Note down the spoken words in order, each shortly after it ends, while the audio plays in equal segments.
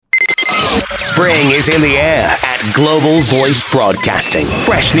Spring is in the air at Global Voice Broadcasting.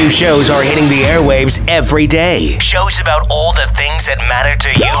 Fresh new shows are hitting the airwaves every day. Shows about all the things that matter to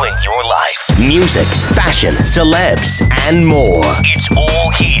you in your life. Music, fashion, celebs, and more. It's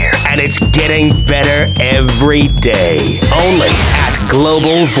all here, and it's getting better every day. Only at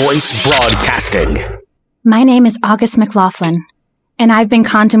Global Voice Broadcasting. My name is August McLaughlin, and I've been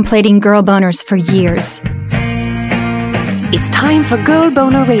contemplating girl boners for years. It's time for Girl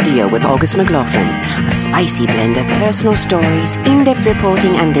Boner Radio with August McLaughlin, a spicy blend of personal stories, in-depth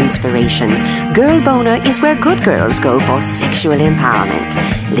reporting and inspiration. Girl Boner is where good girls go for sexual empowerment.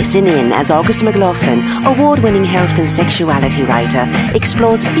 Listen in as August McLaughlin, award-winning health and sexuality writer,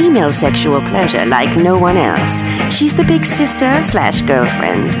 explores female sexual pleasure like no one else. She's the big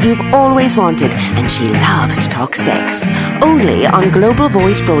sister/girlfriend you've always wanted, and she loves to talk sex. Only on Global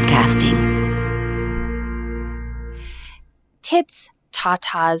Voice Broadcasting. Tits,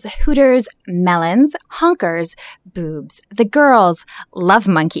 tatas, hooters, melons, honkers, boobs. The girls love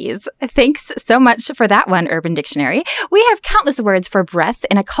monkeys. Thanks so much for that one, Urban Dictionary. We have countless words for breasts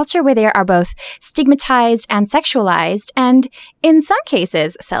in a culture where they are both stigmatized and sexualized, and in some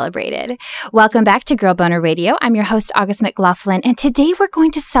cases, celebrated. Welcome back to Girl Boner Radio. I'm your host, August McLaughlin, and today we're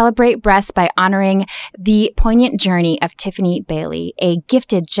going to celebrate breasts by honoring the poignant journey of Tiffany Bailey, a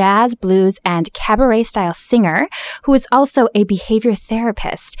gifted jazz, blues, and cabaret-style singer who is also a behavior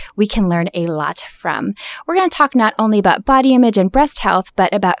therapist we can learn a lot from. We're going to talk not only about body image and breast health,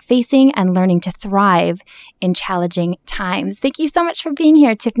 but about facing and learning to thrive in challenging times. Thank you so much for being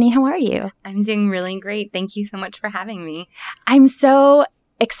here, Tiffany. How are you? I'm doing really great. Thank you so much for having me. I'm so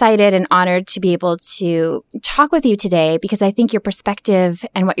excited and honored to be able to talk with you today because I think your perspective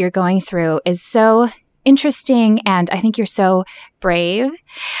and what you're going through is so interesting, and I think you're so brave.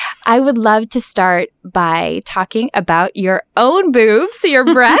 I would love to start by talking about your own boobs, your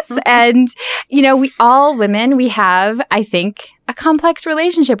breasts. And, you know, we all women, we have, I think, a complex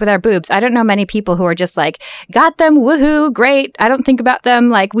relationship with our boobs. I don't know many people who are just like, got them, woohoo, great. I don't think about them.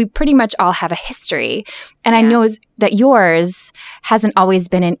 Like, we pretty much all have a history. And I know that yours hasn't always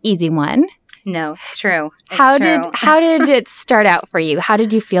been an easy one. No, it's true. How did it start out for you? How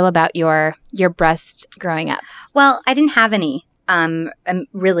did you feel about your breast growing up? Well, I didn't have any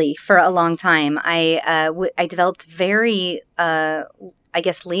really for a long time. I developed very I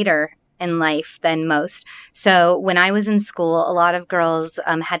guess later in life than most. So when I was in school, a lot of girls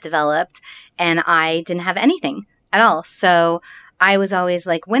had developed, and I didn't have anything at all. So I was always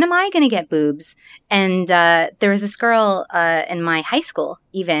like, when am I going to get boobs? And there was this girl in my high school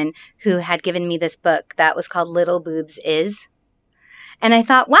even who had given me this book that was called Little Boobs Is. And I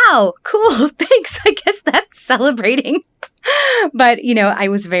thought, wow, cool, thanks. I guess that's celebrating. But, you know, I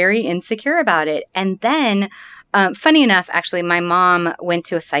was very insecure about it. And then, funny enough, actually, my mom went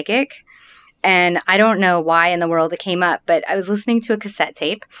to a psychic. And I don't know why in the world it came up, but I was listening to a cassette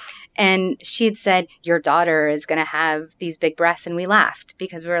tape. And she had said, your daughter is going to have these big breasts. And we laughed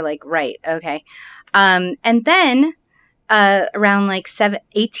because we were like, right, okay. And then around like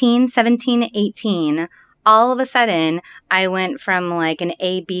 17, 18, all of a sudden, I went from like an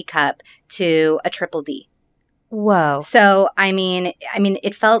A, B cup to a triple D. Whoa. So, I mean,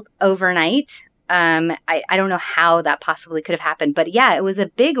 it felt overnight. I don't know how that possibly could have happened. But yeah, it was a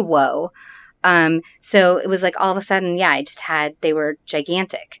big whoa. So it was like all of a sudden, yeah, they were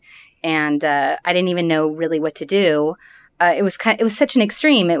gigantic. And I didn't even know really what to do. It was such an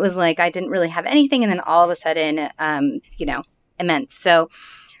extreme. It was like I didn't really have anything, and then all of a sudden, immense. So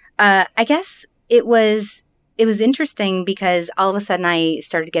I guess it was interesting because all of a sudden I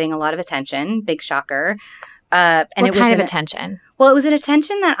started getting a lot of attention. Big shocker. And what kind of attention? Well, it was an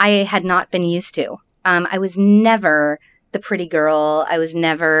attention that I had not been used to. I was never the pretty girl. I was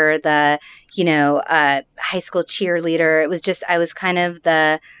never the, high school cheerleader. It was just I was kind of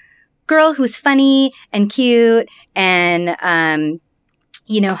the girl who was funny and cute and,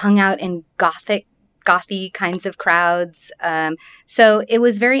 hung out in gothy kinds of crowds. So it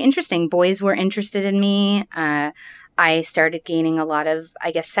was very interesting. Boys were interested in me. I started gaining a lot of,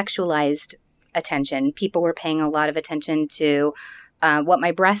 I guess, sexualized attention. People were paying a lot of attention to what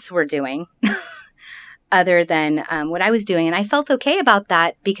my breasts were doing other than what I was doing. And I felt okay about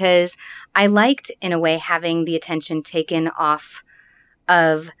that because I liked, in a way, having the attention taken off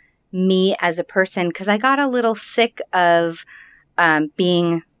of me as a person, because I got a little sick of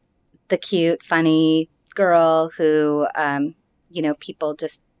being the cute, funny girl who, people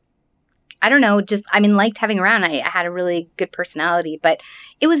just, I don't know, liked having around. I had a really good personality, but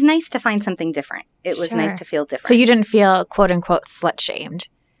it was nice to find something different. It was nice to feel different. So you didn't feel, quote unquote, slut shamed?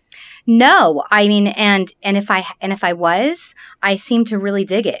 No, I mean, and if I was, I seemed to really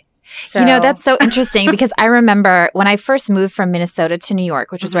dig it. So, that's so interesting because I remember when I first moved from Minnesota to New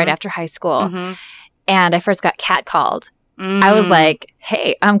York, which was right after high school, and I first got catcalled. I was like,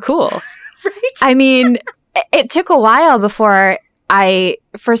 hey, I'm cool. Right? I mean, it took a while before I,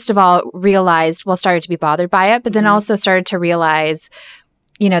 first of all, started to be bothered by it, but then also started to realize,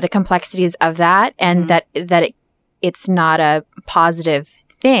 the complexities of that and that it's not a positive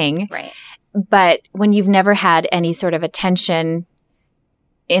thing. Right. But when you've never had any sort of attention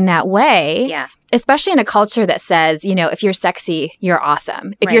in that way, especially in a culture that says, if you're sexy, you're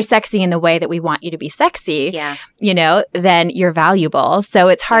awesome. If you're sexy in the way that we want you to be sexy, then you're valuable. So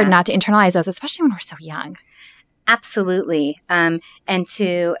it's hard not to internalize those, especially when we're so young. Absolutely. And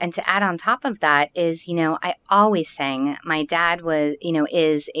to add on top of that is, I always sang. My dad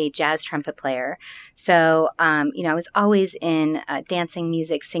is a jazz trumpet player. So, I was always in dancing,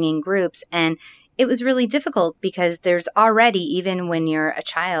 music, singing groups. And it was really difficult because there's already, even when you're a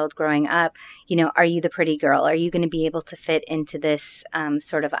child growing up, are you the pretty girl? Are you going to be able to fit into this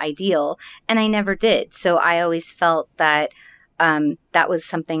sort of ideal? And I never did. So I always felt that that was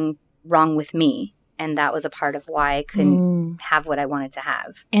something wrong with me. And that was a part of why I couldn't have what I wanted to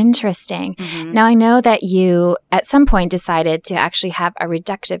have. Interesting. Now, I know that you, at some point, decided to actually have a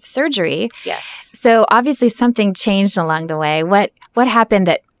reductive surgery. Yes. So obviously something changed along the way. What happened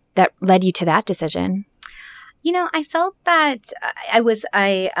that led you to that decision? I felt that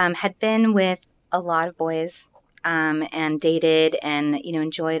I had been with a lot of boys and dated and,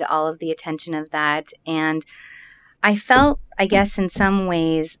 enjoyed all of the attention of that. And I felt, I guess, in some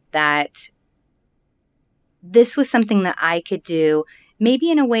ways that this was something that I could do maybe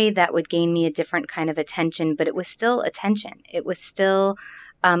in a way that would gain me a different kind of attention, but it was still attention. It was still,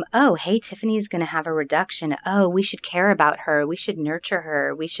 oh, hey, Tiffany's going to have a reduction. Oh, we should care about her. We should nurture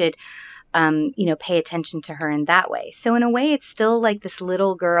her. We should, pay attention to her in that way. So in a way, it's still like this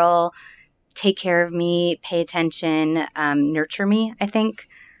little girl, take care of me, pay attention, nurture me, I think.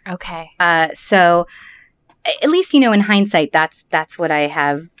 Okay. So at least, in hindsight, that's what I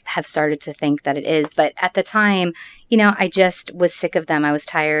have started to think that it is. But at the time, I just was sick of them. I was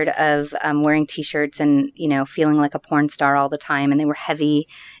tired of wearing T-shirts and, feeling like a porn star all the time. And they were heavy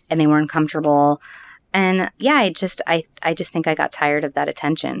and they were uncomfortable. And I just think I got tired of that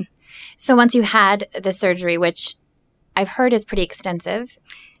attention. So once you had the surgery, which I've heard is pretty extensive.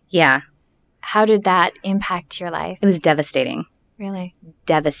 Yeah. How did that impact your life? It was devastating. Really?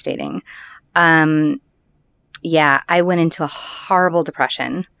 Devastating. I went into a horrible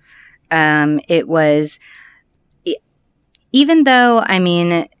depression. It was, even though,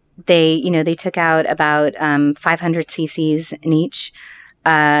 they took out about 500 cc's in each,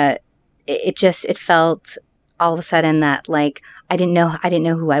 it felt all of a sudden that like I didn't know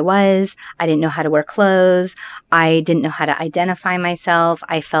who I was. I didn't know how to wear clothes. I didn't know how to identify myself.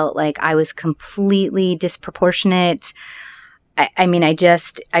 I felt like I was completely disproportionate. I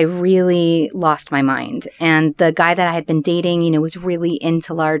really lost my mind. And the guy that I had been dating, was really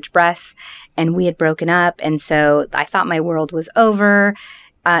into large breasts, and we had broken up. And so I thought my world was over.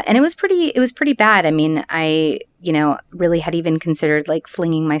 And it was pretty bad. I really had even considered like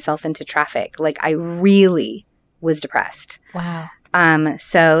flinging myself into traffic. Like I really was depressed. Wow.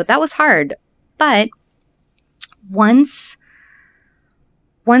 So that was hard. But once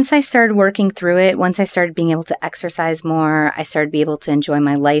I started working through it, once I started being able to exercise more, I started being able to enjoy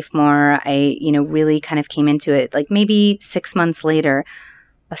my life more. I, really kind of came into it. Like maybe 6 months later,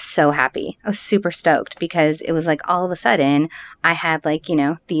 I was so happy. I was super stoked because it was like all of a sudden I had like,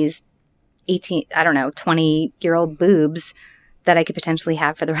 these 20-year-old boobs that I could potentially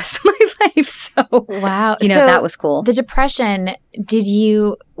have for the rest of my life. So, wow. So that was cool. The depression,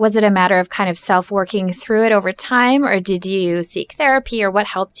 was it a matter of kind of self-working through it over time, or did you seek therapy, or what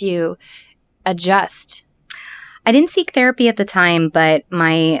helped you adjust? I didn't seek therapy at the time, but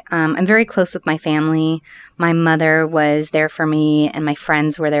I'm very close with my family. My mother was there for me and my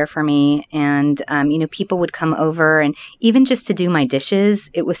friends were there for me. And, people would come over and even just to do my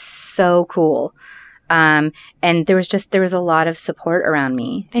dishes, it was so cool. And there was a lot of support around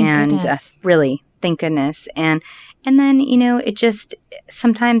me. Thank goodness. Really, thank goodness. And then, it just,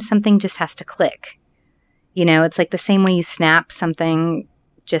 sometimes something just has to click. It's like the same way you snap, something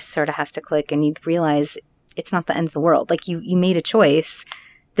just sort of has to click and you realize it's not the end of the world. Like you made a choice.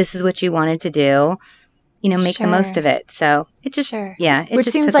 This is what you wanted to do. Make the most of it. So it just, yeah. It which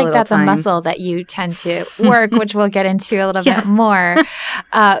just seems took like that's time. a muscle that you tend to work, which we'll get into a little bit more.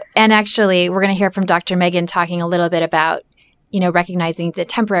 And actually, we're going to hear from Dr. Megan talking a little bit about recognizing the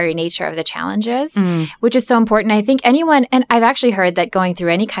temporary nature of the challenges, which is so important. I think anyone, and I've actually heard that going through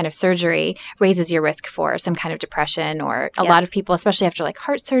any kind of surgery raises your risk for some kind of depression, or a lot of people, especially after like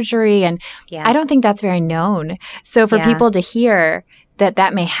heart surgery. And I don't think that's very known. So for people to hear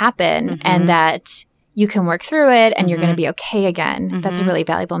that may happen and that you can work through it and you're going to be okay again, that's a really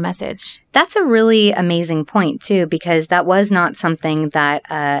valuable message. That's a really amazing point, too, because that was not something that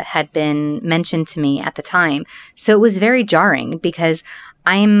had been mentioned to me at the time. So it was very jarring because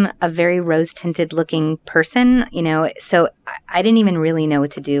I'm a very rose-tinted looking person, so I didn't even really know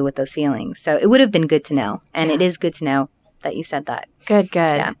what to do with those feelings. So it would have been good to know. And it is good to know that you said that. Good.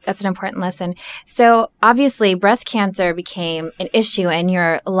 Yeah. That's an important lesson. So obviously breast cancer became an issue in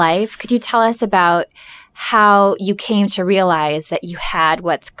your life. Could you tell us about how you came to realize that you had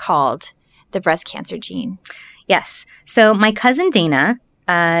what's called the breast cancer gene? Yes. So my cousin Dana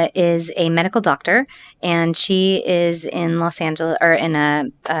is a medical doctor, and she is in Los Angeles, or in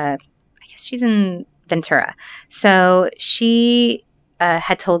I guess she's in Ventura. So she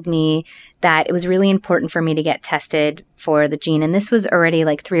had told me that it was really important for me to get tested for the gene. And this was already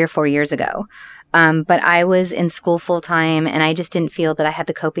like 3 or 4 years ago. But I was in school full time, and I just didn't feel that I had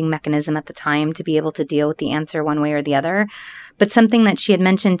the coping mechanism at the time to be able to deal with the answer one way or the other. But something that she had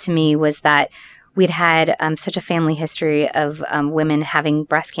mentioned to me was that we'd had such a family history of women having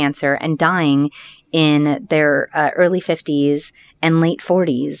breast cancer and dying in their early 50s and late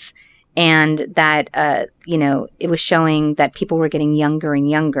 40s. And that, it was showing that people were getting younger and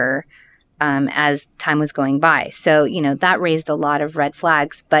younger as time was going by. So, that raised a lot of red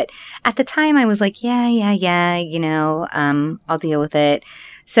flags. But at the time I was like, I'll deal with it.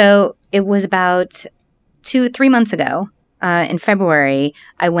 So it was about 2-3 months ago, in February,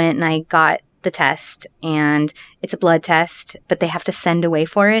 I went and I got the test, and it's a blood test, but they have to send away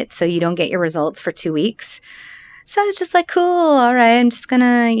for it. So you don't get your results for 2 weeks. So I was just like, cool, all right, I'm just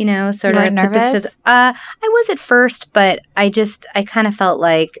gonna, sort of put this to the, I was at first, but I kind of felt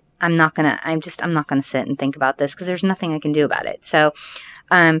like I'm not gonna sit and think about this because there's nothing I can do about it. So,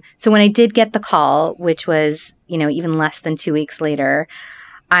 so when I did get the call, which was, even less than 2 weeks later,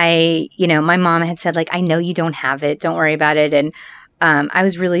 my mom had said, like, I know you don't have it, don't worry about it. And, I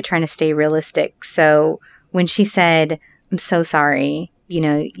was really trying to stay realistic. So when she said, I'm so sorry,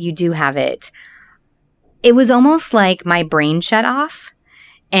 you do have it, it was almost like my brain shut off,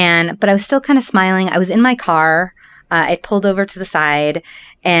 but I was still kind of smiling. I was in my car. I pulled over to the side,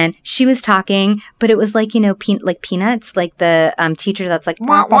 and she was talking, but it was like, like Peanuts, like the teacher that's like,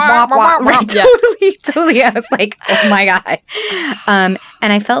 wah, wah, wah, wah, right? Yeah. Totally. I was like, oh my God. And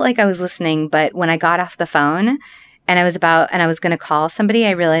I felt like I was listening, but when I got off the phone and I was going to call somebody,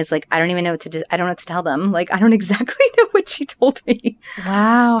 I realized, like, I don't even know what to do. I don't know what to tell them. Like, I don't exactly know what she told me.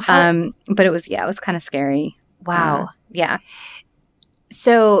 Wow. But it was kind of scary. Wow. Yeah.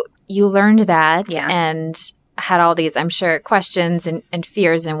 So you learned that and had all these, I'm sure, questions and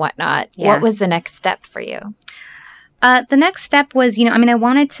fears and whatnot. Yeah. What was the next step for you? The next step was,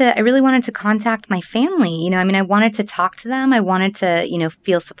 I really wanted to contact my family. I wanted to talk to them. I wanted to,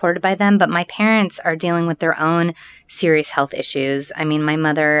 feel supported by them. But my parents are dealing with their own serious health issues. I mean, my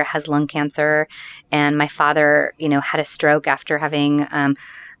mother has lung cancer, and my father, had a stroke after having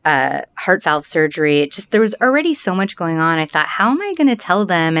heart valve surgery. There was already so much going on. I thought, how am I going to tell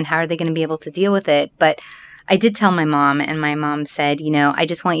them, and how are they going to be able to deal with it? But I did tell my mom, and my mom said, I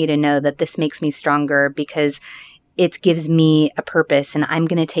just want you to know that this makes me stronger because it gives me a purpose, and I'm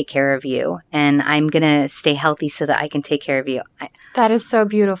going to take care of you, and I'm going to stay healthy so that I can take care of you. That is so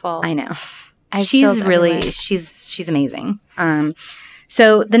beautiful. I know. She's really, she's amazing.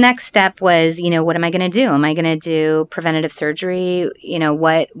 So the next step was, what am I going to do? Am I going to do preventative surgery?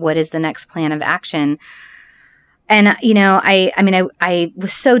 What is the next plan of action? And, I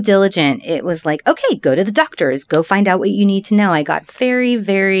was so diligent. It was like, okay, go to the doctors, go find out what you need to know. I got very,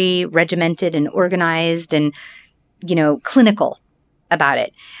 very regimented and organized and, clinical about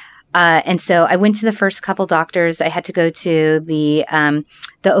it. And so I went to the first couple doctors. I had to go to the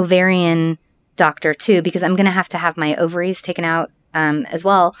ovarian doctor too, because I'm going to have my ovaries taken out as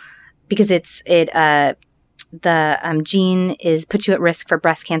well, because the gene puts you at risk for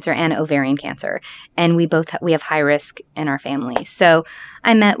breast cancer and ovarian cancer. And we have high risk in our family. So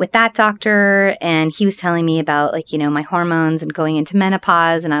I met with that doctor, and he was telling me about, like, my hormones and going into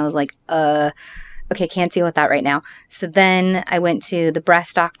menopause. And I was like, okay, can't deal with that right now. So then I went to the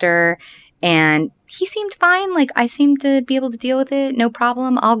breast doctor, and he seemed fine. Like, I seemed to be able to deal with it. No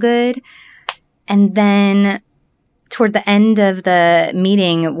problem. All good. And then toward the end of the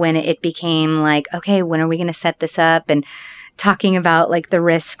meeting, when it became like, okay, when are we going to set this up? And talking about like the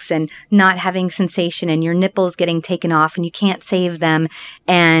risks and not having sensation and your nipples getting taken off and you can't save them.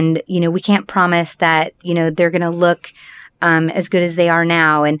 And, we can't promise that, they're going to look as good as they are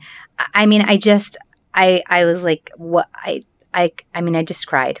now. And I mean, I was like, what? I just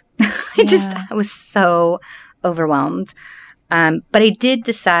cried. I was so overwhelmed. But I did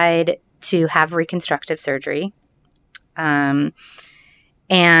decide to have reconstructive surgery. And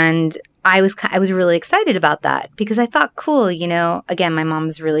I was really excited about that because I thought, cool, again, my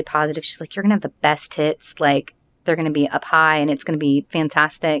mom's really positive. She's like, you're going to have the best tits. Like, they're going to be up high and it's going to be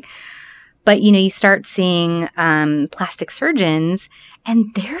fantastic. But, you start seeing plastic surgeons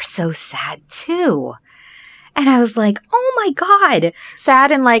and they're so sad too. And I was like, oh my God.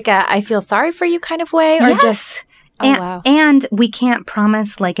 Sad in like a I feel sorry for you kind of way? Or yes. just, wow. And we can't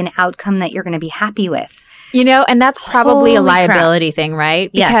promise like an outcome that you're going to be happy with. And that's probably a liability thing, right?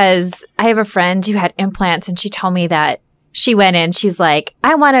 Yes. Because I have a friend who had implants and she told me that she went in, she's like,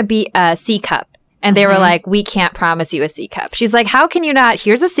 I want to be a C cup. And they were like, we can't promise you a C cup. She's like, how can you not?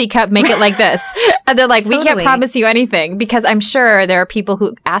 Here's a C cup, make it like this. And they're like, we can't promise you anything because I'm sure there are people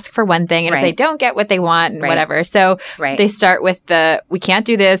who ask for one thing and if they don't get what they want and whatever. So they start with we can't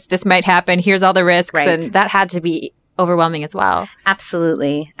do this. This might happen. Here's all the risks. And that had to be overwhelming as well.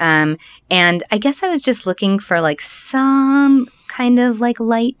 Absolutely. And I guess I was just looking for like some kind of like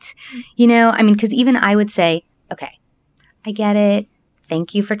light, because even I would say, okay, I get it.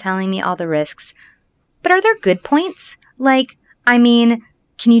 Thank you for telling me all the risks. But are there good points? Like, can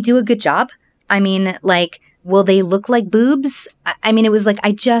you do a good job? Will they look like boobs? It was like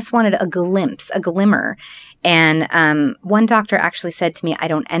I just wanted a glimpse, a glimmer. And one doctor actually said to me, I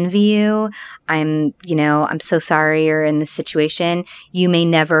don't envy you. I'm so sorry you're in this situation. You may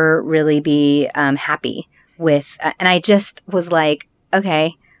never really be happy with. And I just was like,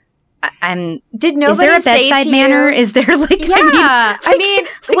 okay. Did nobody is there a say bedside to manner? you? Is there like,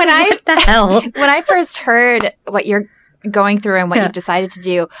 what the hell? When I first heard what you're going through and what you've decided to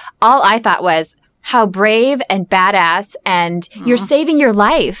do, all I thought was how brave and badass and you're saving your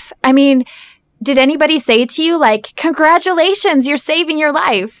life. Did anybody say to you like, congratulations, you're saving your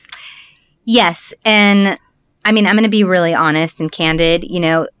life? Yes. And I'm going to be really honest and candid.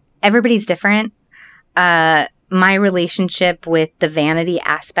 Everybody's different. My relationship with the vanity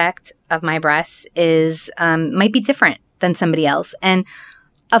aspect of my breasts might be different than somebody else. And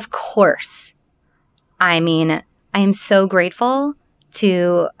of course, I am so grateful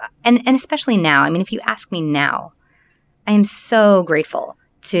to, and especially now, if you ask me now, I am so grateful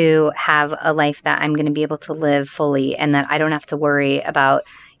to have a life that I'm going to be able to live fully and that I don't have to worry about,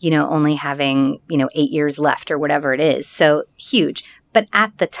 only having, 8 years left or whatever it is. So huge. But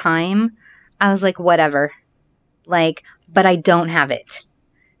at the time, I was like, whatever. But I don't have it.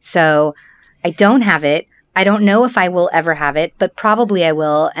 So I don't have it. I don't know if I will ever have it, but probably I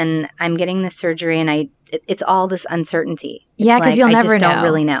will. And I'm getting the surgery and it's all this uncertainty. Yeah, because you'll never know. I just don't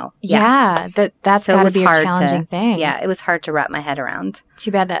really know. Yeah, that's so gotta be a challenging thing. Yeah, it was hard to wrap my head around.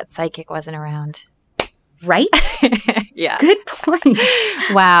 Too bad that psychic wasn't around. Right? Yeah. Good point.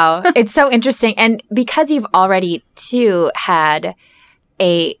 Wow. It's so interesting. And because you've already, too, had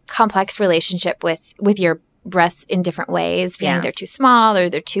a complex relationship with your breasts in different ways, feeling they're too small or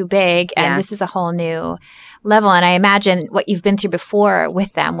they're too big. And this is a whole new level. And I imagine what you've been through before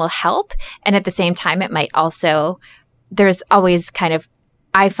with them will help. And at the same time, it might also, there's always kind of,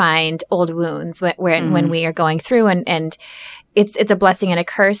 I find, old wounds when we are going through and it's a blessing and a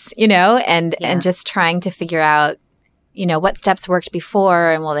curse, and just trying to figure out, what steps worked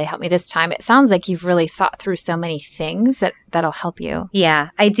before and will they help me this time? It sounds like you've really thought through so many things that'll help you.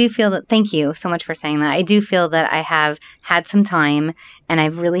 Yeah, I do feel that. Thank you so much for saying that. I do feel that I have had some time and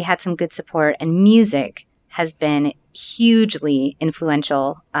I've really had some good support, and music has been hugely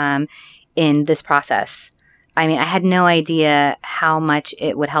influential in this process. I had no idea how much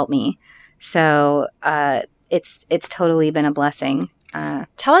it would help me. So it's totally been a blessing.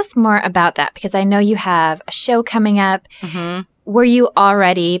 Tell us more about that, because I know you have a show coming up. Mm-hmm. Were you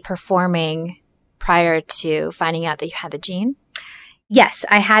already performing prior to finding out that you had the gene? Yes,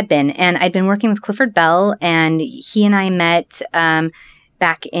 I had been. And I'd been working with Clifford Bell, and he and I met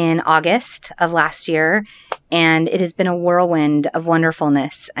back in August of last year. And it has been a whirlwind of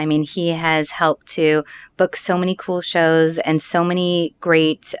wonderfulness. He has helped to book so many cool shows and so many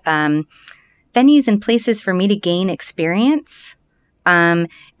great venues and places for me to gain experience. And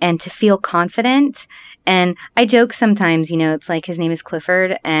to feel confident. And I joke sometimes, it's like his name is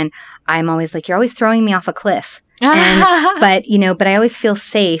Clifford, and I'm always like, you're always throwing me off a cliff. But I always feel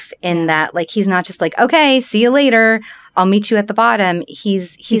safe in that, like, he's not just like, okay, see you later, I'll meet you at the bottom.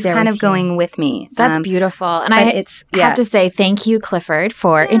 He's kind of going with me. That's beautiful. And I have to say thank you, Clifford,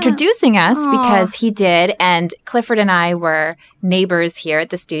 for introducing us, because he did. And Clifford and I were neighbors here at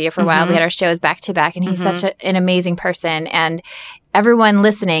the studio for a while. We had our shows back to back, and he's such an amazing person. And everyone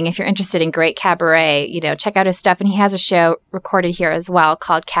listening, if you're interested in great cabaret, check out his stuff. And he has a show recorded here as well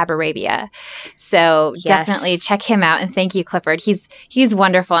called Cabarabia. So definitely check him out. And thank you, Clifford. He's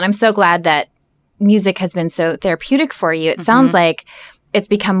wonderful. And I'm so glad that music has been so therapeutic for you. It sounds like it's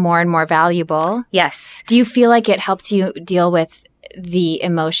become more and more valuable. Yes. Do you feel like it helps you deal with the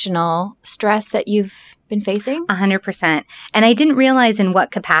emotional stress that you've been facing? 100%. And I didn't realize in what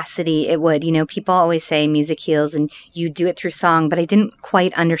capacity it would. People always say music heals and you do it through song, but I didn't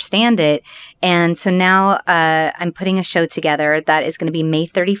quite understand it. And so now I'm putting a show together that is going to be May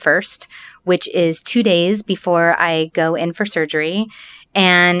 31st, which is 2 days before I go in for surgery.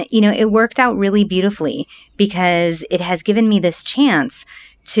 And, it worked out really beautifully because it has given me this chance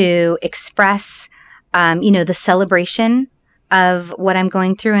to express, the celebration of what I'm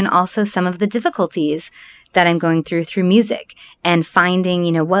going through, and also some of the difficulties that I'm going through music, and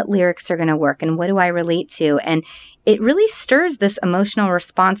finding, what lyrics are going to work and what do I relate to. And it really stirs this emotional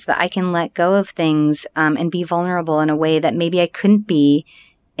response that I can let go of things and be vulnerable in a way that maybe I couldn't be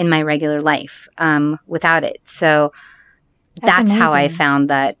in my regular life without it. So that's how I found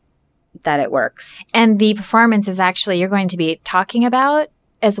that it works. And the performance is actually, you're going to be talking about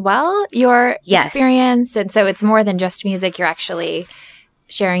as well, your experience. And so it's more than just music. You're actually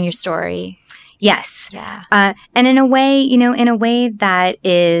sharing your story. Yes. Yeah. And in a way that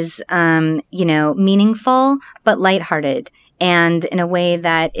is, meaningful, but lighthearted. And in a way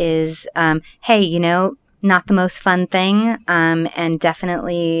that is, hey, not the most fun thing. And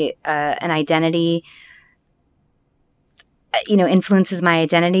definitely an identity, influences my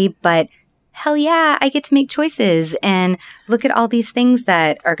identity, but hell yeah, I get to make choices and look at all these things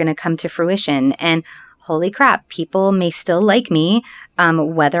that are going to come to fruition. And holy crap, people may still like me,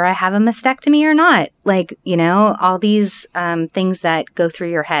 whether I have a mastectomy or not. Like, all these things that go through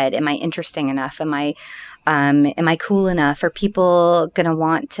your head. Am I interesting enough? Am I cool enough? Are people going to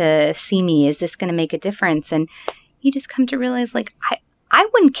want to see me? Is this going to make a difference? And you just come to realize, like, I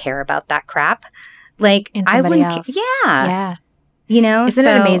wouldn't care about that crap. Like, I wouldn't. Yeah. Isn't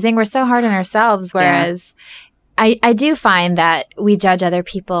it amazing? We're so hard on ourselves. Whereas I do find that we judge other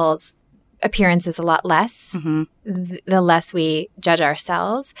people's appearances a lot less, the less we judge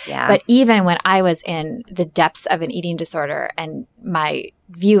ourselves. Yeah. But even when I was in the depths of an eating disorder and my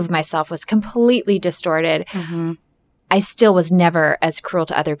view of myself was completely distorted, I still was never as cruel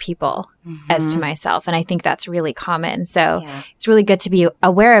to other people as to myself. And I think that's really common. So it's really good to be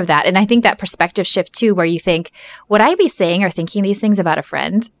aware of that. And I think that perspective shift too, where you think, would I be saying or thinking these things about a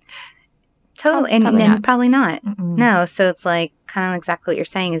friend? Totally. And probably not. No. So it's like kind of exactly what you're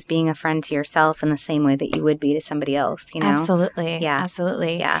saying, is being a friend to yourself in the same way that you would be to somebody else, Absolutely. Yeah.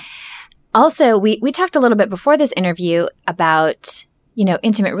 Absolutely. Yeah. Also, we talked a little bit before this interview about,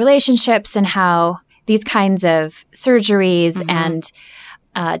 intimate relationships and how these kinds of surgeries and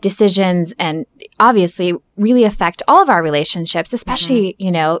decisions and obviously really affect all of our relationships, especially,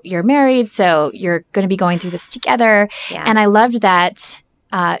 you're married, so you're going to be going through this together. Yeah. And I loved that.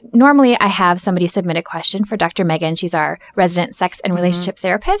 Normally I have somebody submit a question for Dr. Megan. She's our resident sex and relationship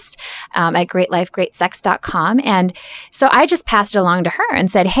therapist at greatlifegreatsex.com. And so I just passed it along to her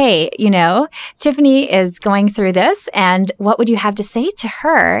and said, hey, Tiffany is going through this, and what would you have to say to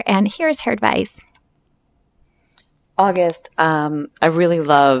her? And here's her advice. August, I really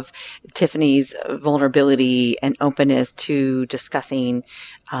love Tiffany's vulnerability and openness to discussing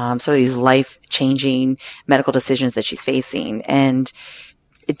sort of these life-changing medical decisions that she's facing, and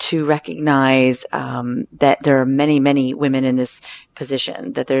to recognize that there are many, many women in this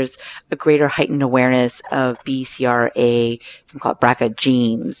position, that there's a greater heightened awareness of BCRA, some call it BRCA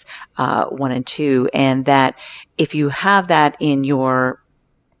genes, 1 and 2, and that if you have that in your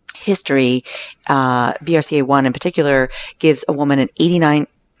history, BRCA1 in particular gives a woman an 89%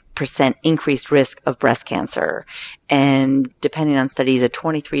 increased risk of breast cancer, and depending on studies, a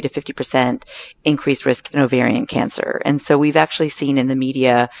 23 to 50% increased risk in ovarian cancer. And so we've actually seen in the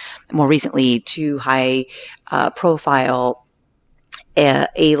media more recently 2 high profile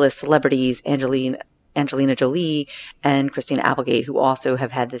A-list celebrities, Angelina Jolie and Christina Applegate, who also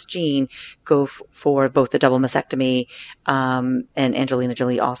have had this gene, go for both the double mastectomy, and Angelina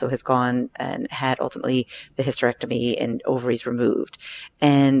Jolie also has gone and had ultimately the hysterectomy and ovaries removed.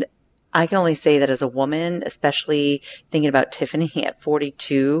 And I can only say that as a woman, especially thinking about Tiffany at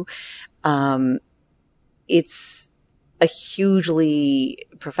 42, it's a hugely,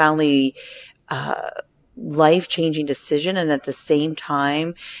 profoundly, life-changing decision. And at the same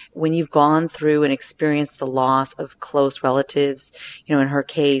time, when you've gone through and experienced the loss of close relatives, in her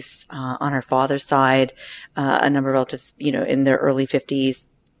case, on her father's side, a number of relatives, in their early 50s,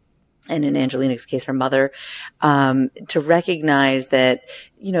 and in Angelina's case, her mother, to recognize that,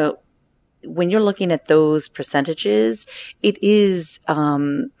 when you're looking at those percentages, it is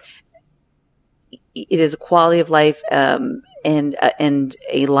a quality of life, and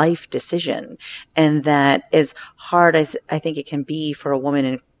a life decision. And that, as hard as I think it can be for a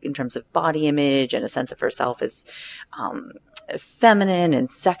woman in terms of body image and a sense of herself as feminine and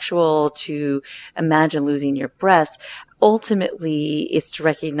sexual, to imagine losing your breasts, ultimately it's to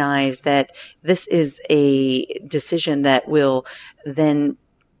recognize that this is a decision that will then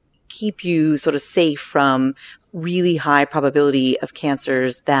keep you sort of safe from really high probability of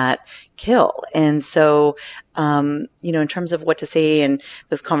cancers that kill. And so, in terms of what to say in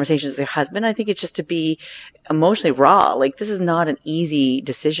those conversations with your husband, I think it's just to be emotionally raw. Like, this is not an easy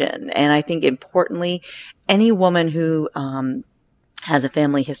decision. And I think importantly, any woman who, has a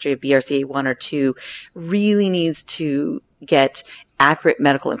family history of BRCA1 or 2 really needs to get accurate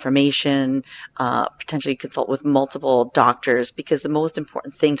medical information, potentially consult with multiple doctors, because the most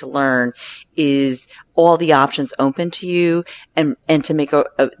important thing to learn is all the options open to you, and to make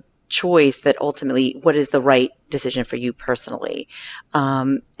a choice that ultimately what is the right decision for you personally.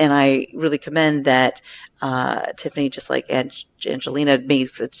 And I really commend that Tiffany, just like Angelina,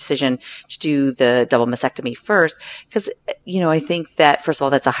 makes a decision to do the double mastectomy first, because, I think that, first of all,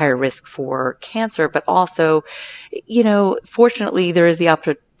 that's a higher risk for cancer, but also, fortunately, there is the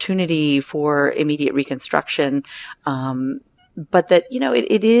opportunity for immediate reconstruction, but that,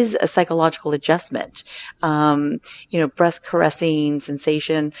 it is a psychological adjustment. Breast caressing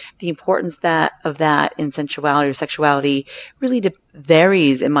sensation, the importance of that in sensuality or sexuality really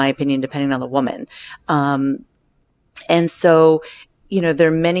varies, in my opinion, depending on the woman. And so, there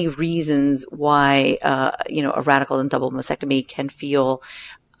are many reasons why, a radical and double mastectomy can feel,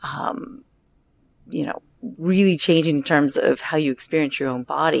 really changing in terms of how you experience your own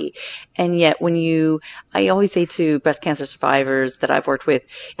body. And yet I always say to breast cancer survivors that I've worked with,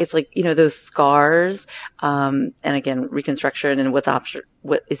 it's like, those scars, and again, reconstruction and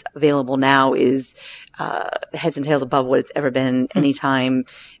what is available now is, heads and tails above what it's ever been anytime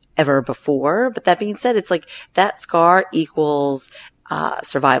ever before. But that being said, it's like that scar equals,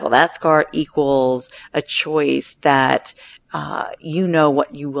 survival. That scar equals a choice that,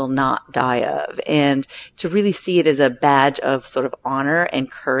 what you will not die of. And to really see it as a badge of sort of honor and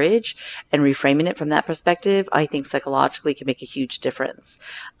courage, and reframing it from that perspective, I think psychologically can make a huge difference.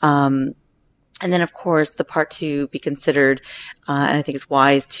 And then, of course, the part to be considered, and I think it's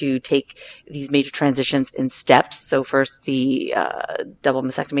wise to take these major transitions in steps. So first the double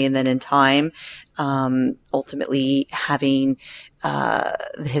mastectomy, and then in time, ultimately having the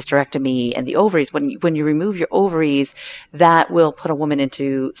hysterectomy and the ovaries. When you remove your ovaries, that will put a woman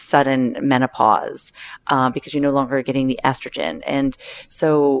into sudden menopause, because you're no longer getting the estrogen. And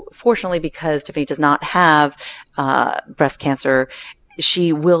so, fortunately, because Tiffany does not have breast cancer,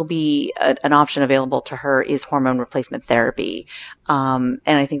 she will be an option available to her is hormone replacement therapy. And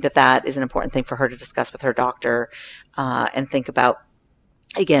I think that is an important thing for her to discuss with her doctor, and think about,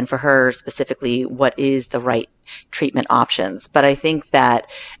 again, for her specifically, what is the right treatment options. But I think that,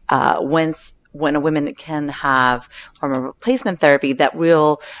 when a woman can have hormone replacement therapy, that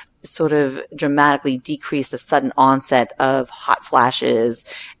will sort of dramatically decrease the sudden onset of hot flashes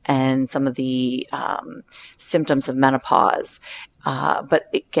and some of the symptoms of menopause. But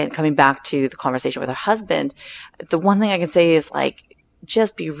again, coming back to the conversation with her husband, the one thing I can say is, like,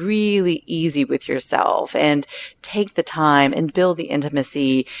 just be really easy with yourself and take the time and build the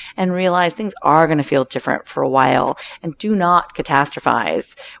intimacy and realize things are going to feel different for a while, and do not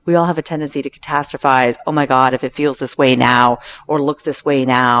catastrophize. We all have a tendency to catastrophize. Oh my God, if it feels this way now or looks this way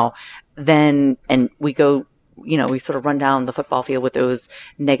now, then, and we go, we sort of run down the football field with those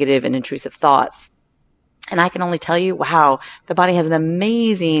negative and intrusive thoughts. And I can only tell you, wow, the body has an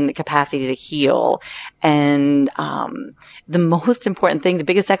amazing capacity to heal. And the most important thing, the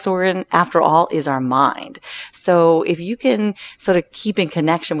biggest sex organ, after all, is our mind. So if you can sort of keep in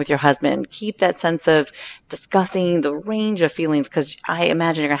connection with your husband, keep that sense of discussing the range of feelings, because I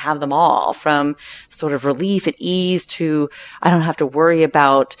imagine you're going to have them all, from sort of relief and ease to, I don't have to worry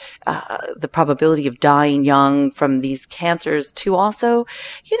about the probability of dying young from these cancers, to also,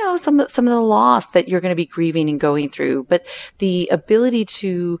 some of the loss that you're going to be grieving and going through. But the ability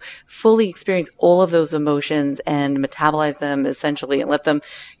to fully experience all of those emotions and metabolize them, essentially, and let them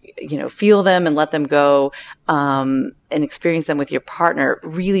feel them and let them go, and experience them with your partner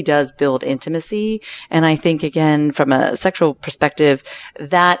really does build intimacy. And I think, again, from a sexual perspective,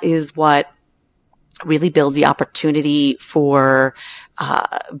 that is what really builds the opportunity for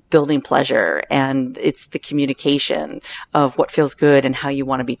building pleasure, and it's the communication of what feels good and how you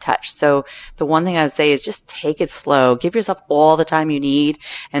want to be touched. So the one thing I would say is just take it slow. Give yourself all the time you need,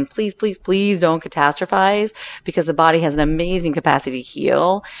 and please, please, please don't catastrophize, because the body has an amazing capacity to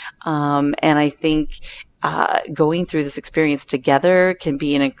heal. And I think going through this experience together can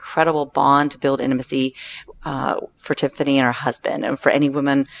be an incredible bond to build intimacy for Tiffany and her husband, and for any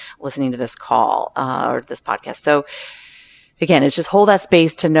woman listening to this call or this podcast. So again, it's just hold that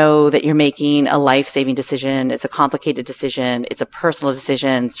space to know that you're making a life-saving decision. It's a complicated decision. It's a personal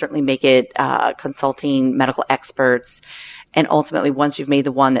decision. Certainly make it consulting medical experts. And ultimately, once you've made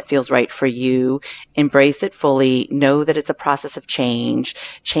the one that feels right for you, embrace it fully. Know that it's a process of change.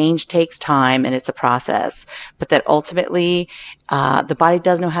 Change takes time, and it's a process. But that ultimately, the body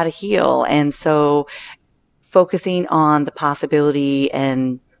does know how to heal. And so focusing on the possibility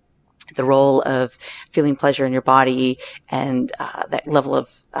and the role of feeling pleasure in your body and that level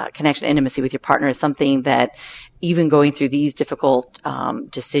of connection and intimacy with your partner is something that, even going through these difficult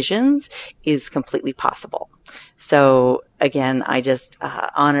decisions, is completely possible. So again, I just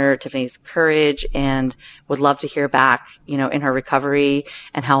honor Tiffany's courage and would love to hear back, in her recovery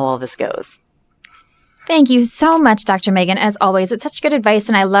and how all this goes. Thank you so much, Dr. Megan. As always, it's such good advice,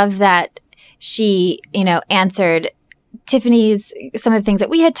 and I love that she, answered Tiffany's, some of the things that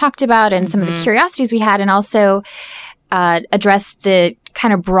we had talked about and some of the curiosities we had, and also addressed the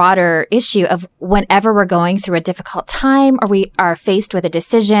kind of broader issue of whenever we're going through a difficult time, or we are faced with a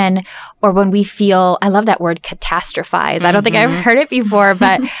decision, or when we feel, I love that word, catastrophize. I don't think I've heard it before,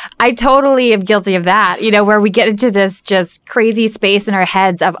 but I totally am guilty of that, where we get into this just crazy space in our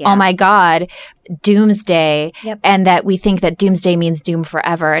heads of, oh my God, doomsday, and that we think that doomsday means doom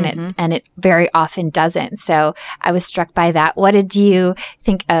forever, and it very often doesn't. So I was struck by that. What did you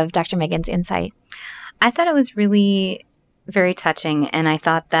think of Dr. Megan's insight? I thought it was really very touching, and I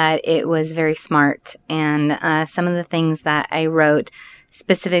thought that it was very smart. And some of the things that I wrote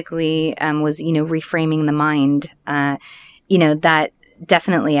specifically was, reframing the mind. That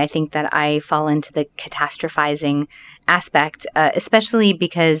definitely, I think that I fall into the catastrophizing aspect, especially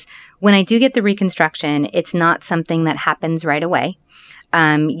because when I do get the reconstruction, it's not something that happens right away.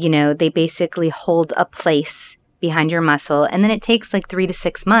 They basically hold a place behind your muscle, and then it takes like 3 to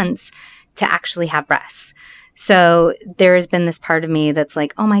 6 months to actually have breasts. So there has been this part of me that's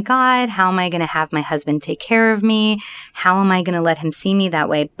like, oh my God, how am I going to have my husband take care of me? How am I going to let him see me that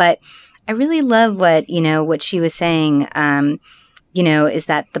way? But I really love what she was saying, is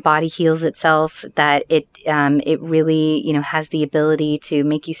that the body heals itself, that it really, has the ability to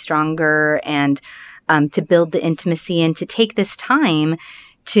make you stronger and to build the intimacy, and to take this time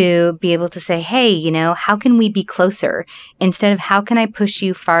to be able to say, hey, how can we be closer, instead of how can I push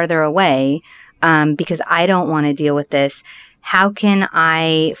you farther away because I don't want to deal with this? How can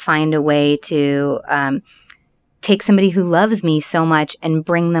I find a way to take somebody who loves me so much and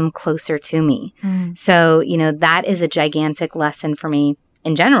bring them closer to me? So, that is a gigantic lesson for me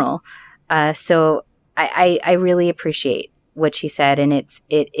in general. So I really appreciate what she said, and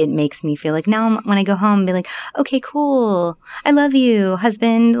it makes me feel like now when I go home, be like, okay, cool, I love you,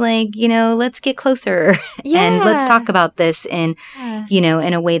 husband, let's get closer and let's talk about this in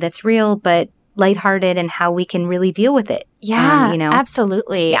in a way that's real but lighthearted, and how we can really deal with it.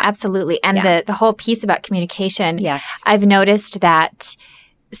 Absolutely. And the whole piece about communication, I've noticed that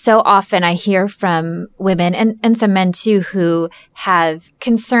so often I hear from women and some men too who have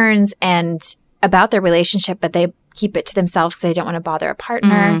concerns and about their relationship, but they keep it to themselves because they don't want to bother a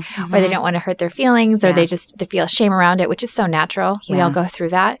partner, or they don't want to hurt their feelings, or they feel shame around it, which is so natural. We all go through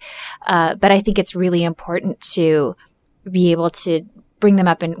that. But I think it's really important to be able to bring them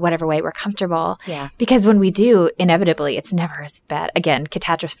up in whatever way we're comfortable. Because when we do, inevitably, it's never as bad. Again,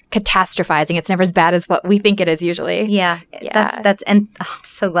 catastrophizing, it's never as bad as what we think it is usually. That's and I'm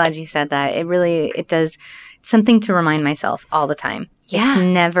so glad you said that. It does something to remind myself all the time. It's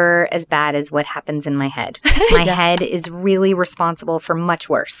never as bad as what happens in my head. My head is really responsible for much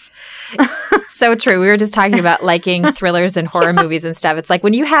worse. So true. We were just talking about liking thrillers and horror movies and stuff. It's like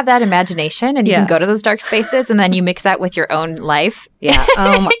when you have that imagination and you can go to those dark spaces, and then you mix that with your own life. It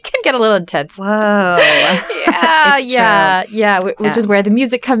can get a little intense. Whoa. Which is where the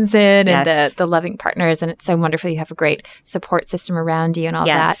music comes in, and the loving partners. And it's so wonderful you have a great support system around you and all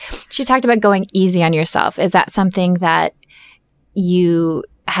that. She talked about going easy on yourself. Is that something that you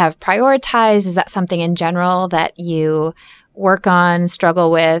have prioritized? Is that something in general that you work on,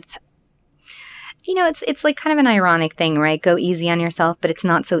 struggle with? You know, it's like kind of an ironic thing, right? Go easy on yourself, but it's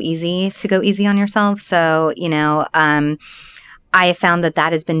not so easy to go easy on yourself. So, you know, I have found that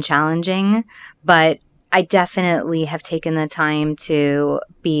has been challenging, but I definitely have taken the time to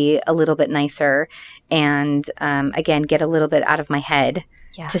be a little bit nicer and, again, get a little bit out of my head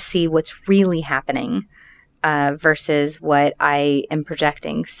to see what's really happening versus what I am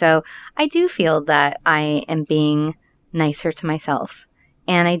projecting. So I do feel that I am being nicer to myself.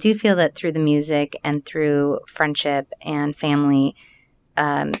 And I do feel that through the music and through friendship and family,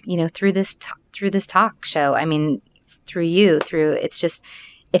 you know, through this talk show, I mean, it's just,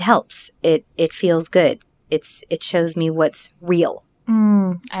 it helps. It feels good. It shows me what's real.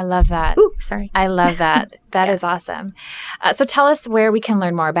 I love that. Ooh, sorry. I love that. That is awesome. So tell us where we can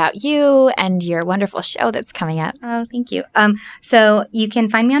learn more about you and your wonderful show that's coming up. Oh, thank you. So you can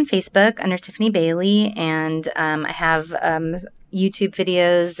find me on Facebook under Tiffany Bailey, and I have YouTube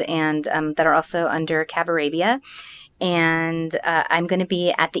videos and that are also under Cabarabia. And I'm going to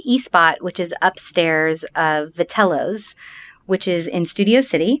be at the E-Spot, which is upstairs of Vitello's, which is in Studio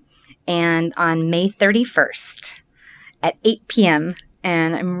City, and on May 31st at 8 p.m.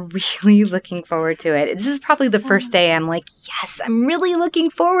 And I'm really looking forward to it. This is probably the first day I'm like, yes, I'm really looking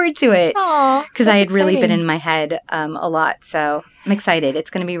forward to it. Because I had really been in my head a lot. So I'm excited.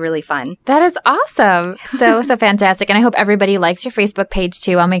 It's going to be really fun. That is awesome. So fantastic. And I hope everybody likes your Facebook page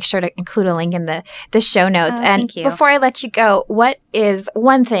too. I'll make sure to include a link in the show notes. And thank you. Before I let you go, what is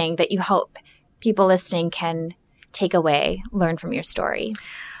one thing that you hope people listening can take away, learn from your story?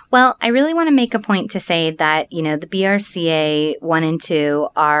 Well, I really want to make a point to say that, you know, the BRCA 1 and 2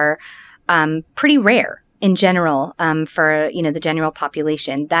 are pretty rare in general for, you know, the general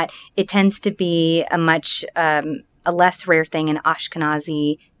population, that it tends to be a much a less rare thing in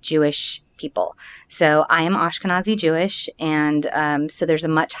Ashkenazi Jewish people. So I am Ashkenazi Jewish, and so there's a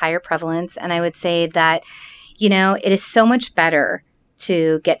much higher prevalence. And I would say that, you know, it is so much better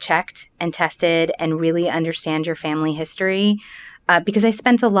to get checked and tested and really understand your family history. Because I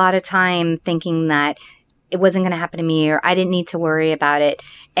spent a lot of time thinking that it wasn't going to happen to me, or I didn't need to worry about it.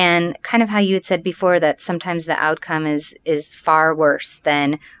 And kind of how you had said before, that sometimes the outcome is far worse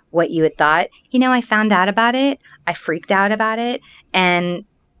than what you had thought. You know, I found out about it. I freaked out about it. And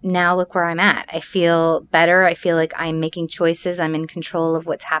now look where I'm at. I feel better. I feel like I'm making choices. I'm in control of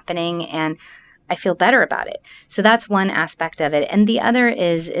what's happening, and I feel better about it. So that's one aspect of it. And the other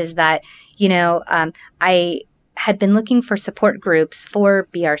is that, you know, I had been looking for support groups for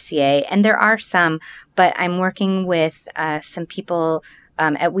BRCA, and there are some, but I'm working with some people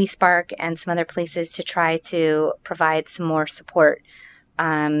at WeSpark and some other places to try to provide some more support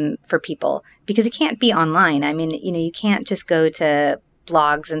for people, because it can't be online. I mean, you know, you can't just go to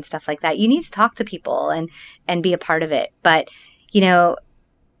blogs and stuff like that. You need to talk to people and be a part of it. But, you know,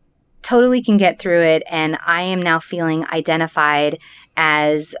 totally can get through it. And I am now feeling identified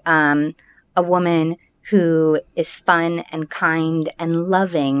as a woman who is fun and kind and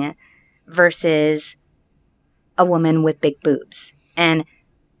loving versus a woman with big boobs. And,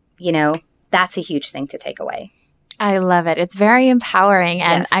 you know, that's a huge thing to take away. I love it. It's very empowering,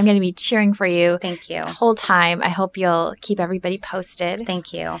 and Yes. I'm going to be cheering for you Thank you. the whole time. I hope you'll keep everybody posted.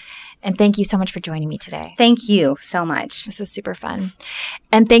 Thank you. And thank you so much for joining me today. Thank you so much. This was super fun.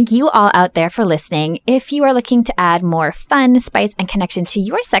 And thank you all out there for listening. If you are looking to add more fun, spice, and connection to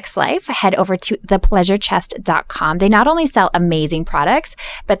your sex life, head over to thepleasurechest.com. They not only sell amazing products,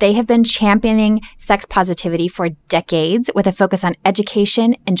 but they have been championing sex positivity for decades with a focus on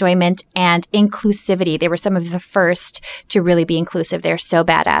education, enjoyment, and inclusivity. They were some of the first to really be inclusive. They're so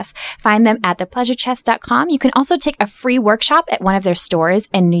badass. Find them at thepleasurechest.com. You can also take a free workshop at one of their stores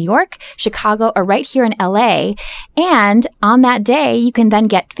in New York, Chicago, or right here in LA. And on that day, you can then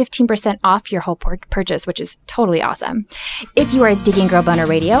get 15% off your whole purchase, which is totally awesome. If you are digging Girl Boner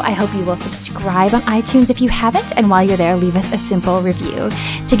Radio, I hope you will subscribe on iTunes if you haven't. And while you're there, leave us a simple review.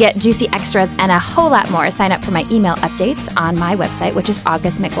 To get juicy extras and a whole lot more, sign up for my email updates on my website, which is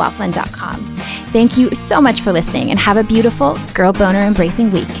augustmclaughlin.com. Thank you so much for listening, and have a beautiful Girl Boner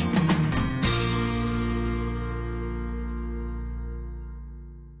embracing week.